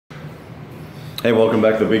Hey, welcome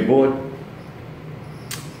back to the big board.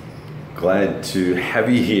 Glad to have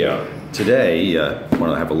you here. Today, I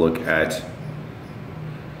want to have a look at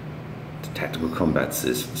the Tactical Combat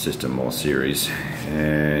System or series,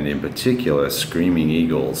 and in particular, Screaming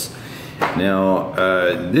Eagles. Now,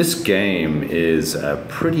 this game is a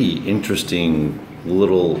pretty interesting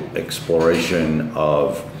little exploration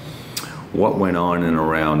of what went on and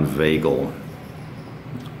around Veghel.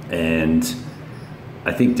 And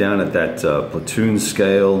I think down at that platoon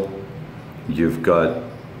scale, you've got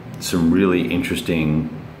some really interesting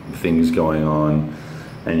things going on,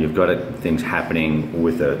 and you've got things happening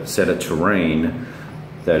with a set of terrain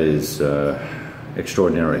that is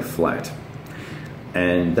extraordinarily flat.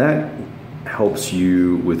 And that helps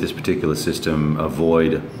you, with this particular system,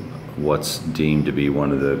 avoid what's deemed to be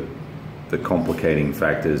one of the complicating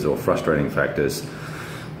factors or frustrating factors.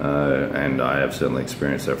 And I have certainly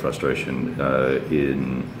experienced that frustration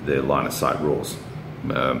in the line of sight rules.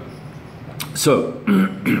 So,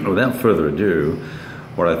 without further ado,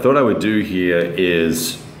 what I thought I would do here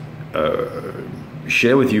is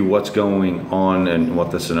share with you what's going on and what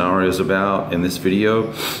the scenario is about in this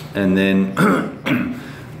video, and then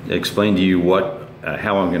explain to you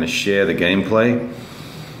how I'm going to share the gameplay,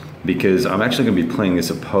 because I'm actually going to be playing this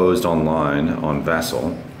opposed online on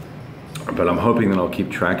Vassal. But I'm hoping that I'll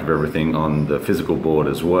keep track of everything on the physical board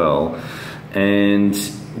as well, and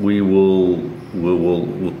we'll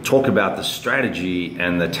talk about the strategy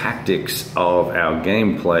and the tactics of our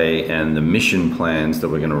gameplay and the mission plans that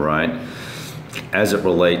we're going to write as it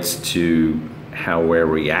relates to how we're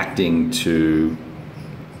reacting to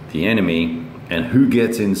the enemy and who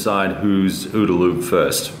gets inside whose OODA loop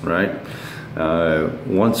first, right? And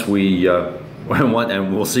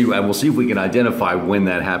we'll see if we can identify when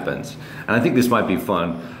that happens. And I think this might be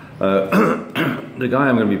fun. The guy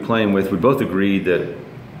I'm going to be playing with, we both agreed that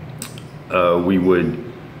we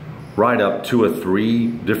would write up 2 or 3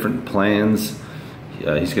 different plans.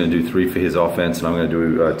 He's going to do 3 for his offense, and I'm going to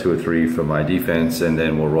do 2 or 3 for my defense, and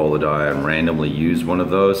then we'll roll the die and randomly use one of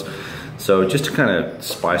those. So just to kind of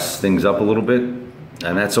spice things up a little bit.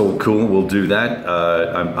 And that's all cool, we'll do that.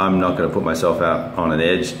 I'm not gonna put myself out on an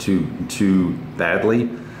edge too badly,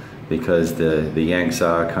 because the Yanks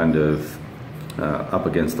are kind of up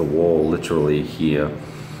against the wall literally here,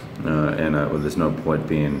 and there's no point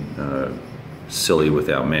being silly with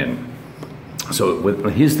our men. So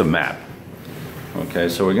here's the map. Okay,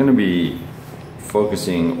 so we're gonna be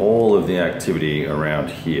focusing all of the activity around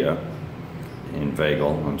here in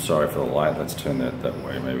Veghel. I'm sorry for the light, let's turn that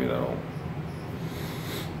way, maybe that'll...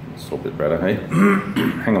 a little bit better, hey?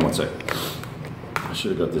 Hang on one sec. I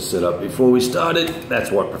should have got this set up before we started. That's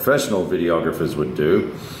what professional videographers would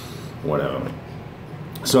do. Whatever.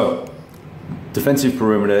 So, defensive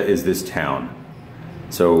perimeter is this town.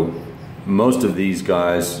 So, most of these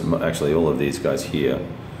guys, actually all of these guys here,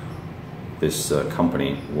 this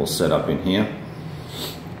company will set up in here.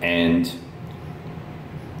 And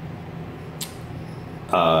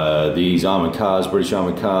these armored cars, British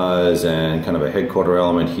armored cars, and kind of a headquarter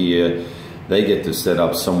element here, they get to set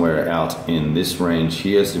up somewhere out in this range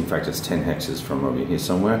here. In fact, it's 10 hexes from over here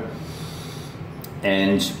somewhere.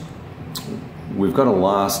 And we've got to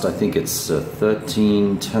last, I think it's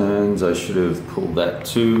 13 turns. I should have pulled that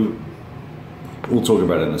too. We'll talk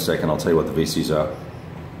about it in a second. I'll tell you what the VCs are.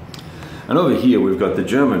 And over here, we've got the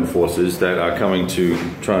German forces that are coming to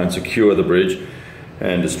try and secure the bridge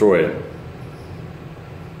and destroy it.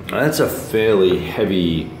 That's a fairly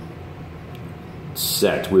heavy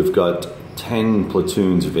set. We've got 10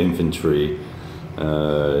 platoons of infantry,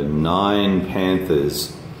 9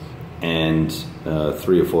 Panthers, and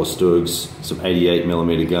 3 or 4 Stugs, some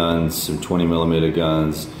 88mm guns, some 20mm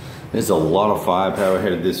guns. There's a lot of firepower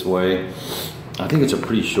headed this way. I think it's a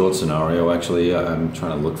pretty short scenario, actually. I'm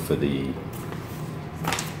trying to look for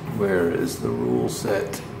where is the rule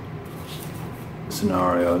set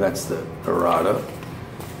scenario? That's the errata.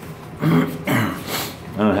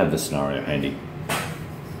 I don't have the scenario handy,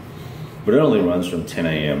 but it only runs from 10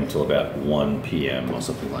 a.m. till about 1 p.m. or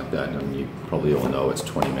something like that, and you probably all know it's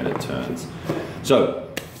 20-minute turns. So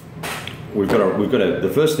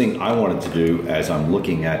the first thing I wanted to do as I'm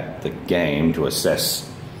looking at the game to assess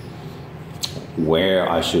where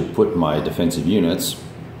I should put my defensive units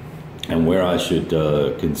and where I should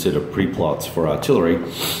consider pre-plots for artillery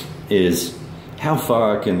is how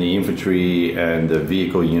far can the infantry and the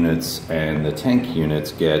vehicle units and the tank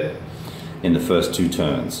units get in the first 2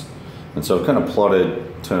 turns. And so I've kind of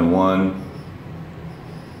plotted turn 1,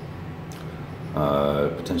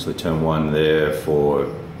 potentially turn 1 there for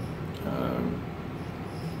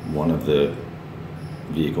one of the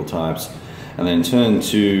vehicle types, and then turn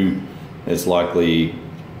 2 it's likely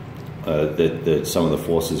that some of the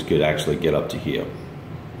forces could actually get up to here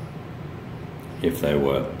if they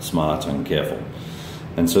were smart and careful.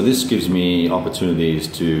 And so this gives me opportunities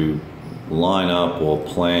to line up or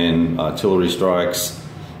plan artillery strikes,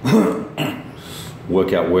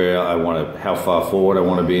 work out where I want to, how far forward I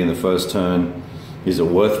want to be in the first turn. Is it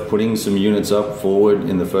worth putting some units up forward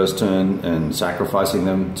in the first turn and sacrificing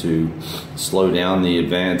them to slow down the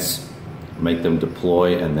advance, make them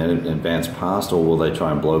deploy and then advance past, or will they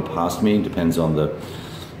try and blow past me? Depends on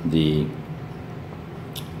the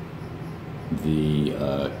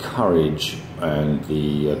courage and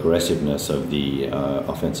the aggressiveness of the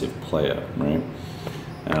offensive player, right?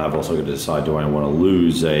 And I've also got to decide, do I want to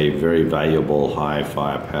lose a very valuable high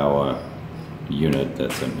firepower unit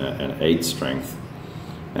that's an 8 strength?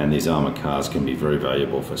 And these armored cars can be very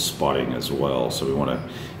valuable for spotting as well, so we want to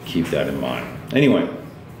keep that in mind. Anyway,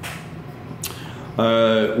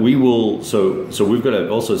 we will, so we've got to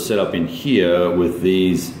also set up in here with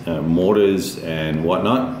these mortars and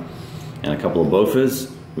whatnot, and a couple of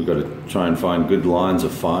Bofors. We've got to try and find good lines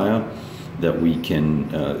of fire that we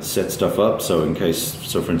can set stuff up. So in case,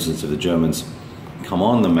 so for instance, if the Germans come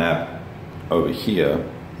on the map over here,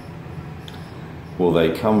 will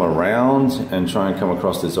they come around and try and come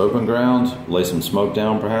across this open ground, lay some smoke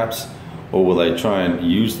down perhaps? Or will they try and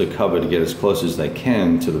use the cover to get as close as they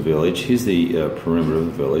can to the village? Here's the perimeter of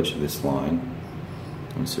the village, this line.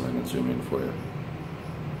 Let me see if I can zoom in for you.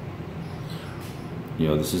 You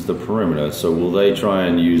know, this is the perimeter. So will they try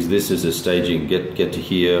and use this as a staging, get to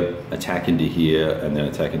here, attack into here, and then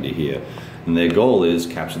attack into here? And their goal is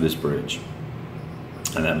capture this bridge.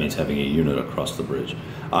 And that means having a unit across the bridge.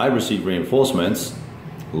 I received reinforcements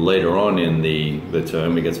later on in the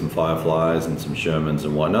turn. We get some Fireflies and some Shermans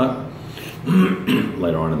and whatnot.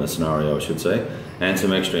 Later on in the scenario, I should say. And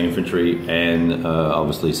some extra infantry and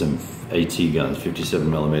obviously some AT guns,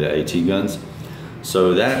 57mm AT guns.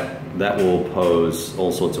 So that will pose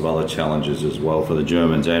all sorts of other challenges as well for the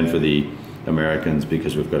Germans and for the Americans,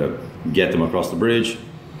 because we've got to get them across the bridge,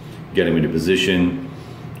 get them into position,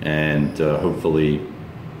 and hopefully,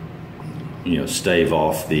 you know, stave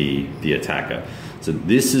off the attacker. So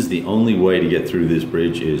this is the only way to get through this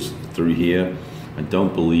bridge, is through here. I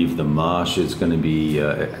don't believe the marsh is going to be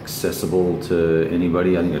accessible to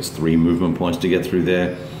anybody. I think it's 3 movement points to get through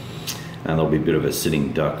there, and there'll be a bit of a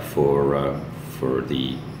sitting duck for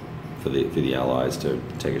the Allies to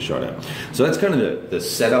take a shot at. So that's kind of the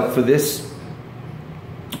setup for this.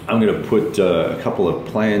 I'm going to put a couple of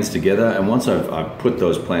plans together, and once I've put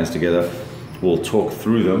those plans together, we'll talk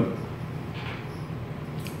through them,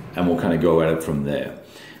 and we'll kind of go at it from there.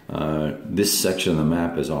 This section of the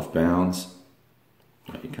map is off bounds.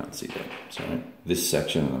 Oh, you can't see that, sorry. This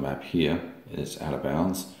section of the map here is out of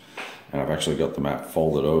bounds, and I've actually got the map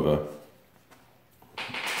folded over.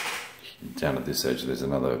 Down at this edge, there's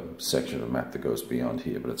another section of the map that goes beyond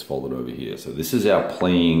here, but it's folded over here. So this is our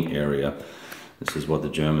playing area. This is what the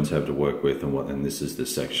Germans have to work with, and this is the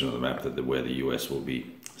section of the map where the US will be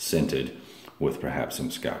centered, with perhaps some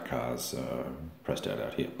scout cars pressed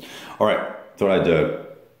out here. All right, thought I'd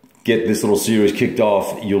get this little series kicked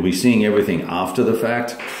off. You'll be seeing everything after the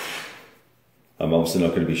fact. I'm obviously not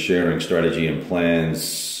going to be sharing strategy and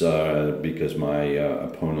plans because my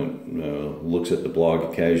opponent looks at the blog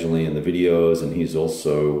occasionally and the videos, and he's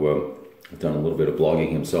also done a little bit of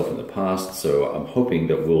blogging himself in the past. So I'm hoping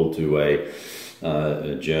that we'll do a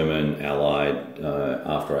German Allied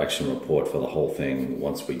after action report for the whole thing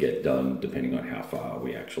once we get done, depending on how far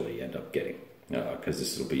we actually end up getting, because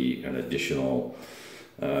this will be an additional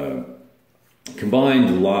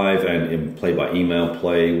combined live and play by email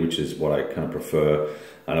play, which is what I kind of prefer.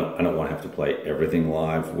 I don't want to have to play everything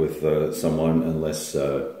live with someone unless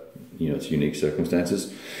you know, it's unique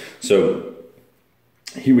circumstances. So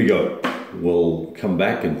here we go. We'll come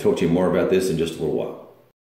back and talk to you more about this in just a little while.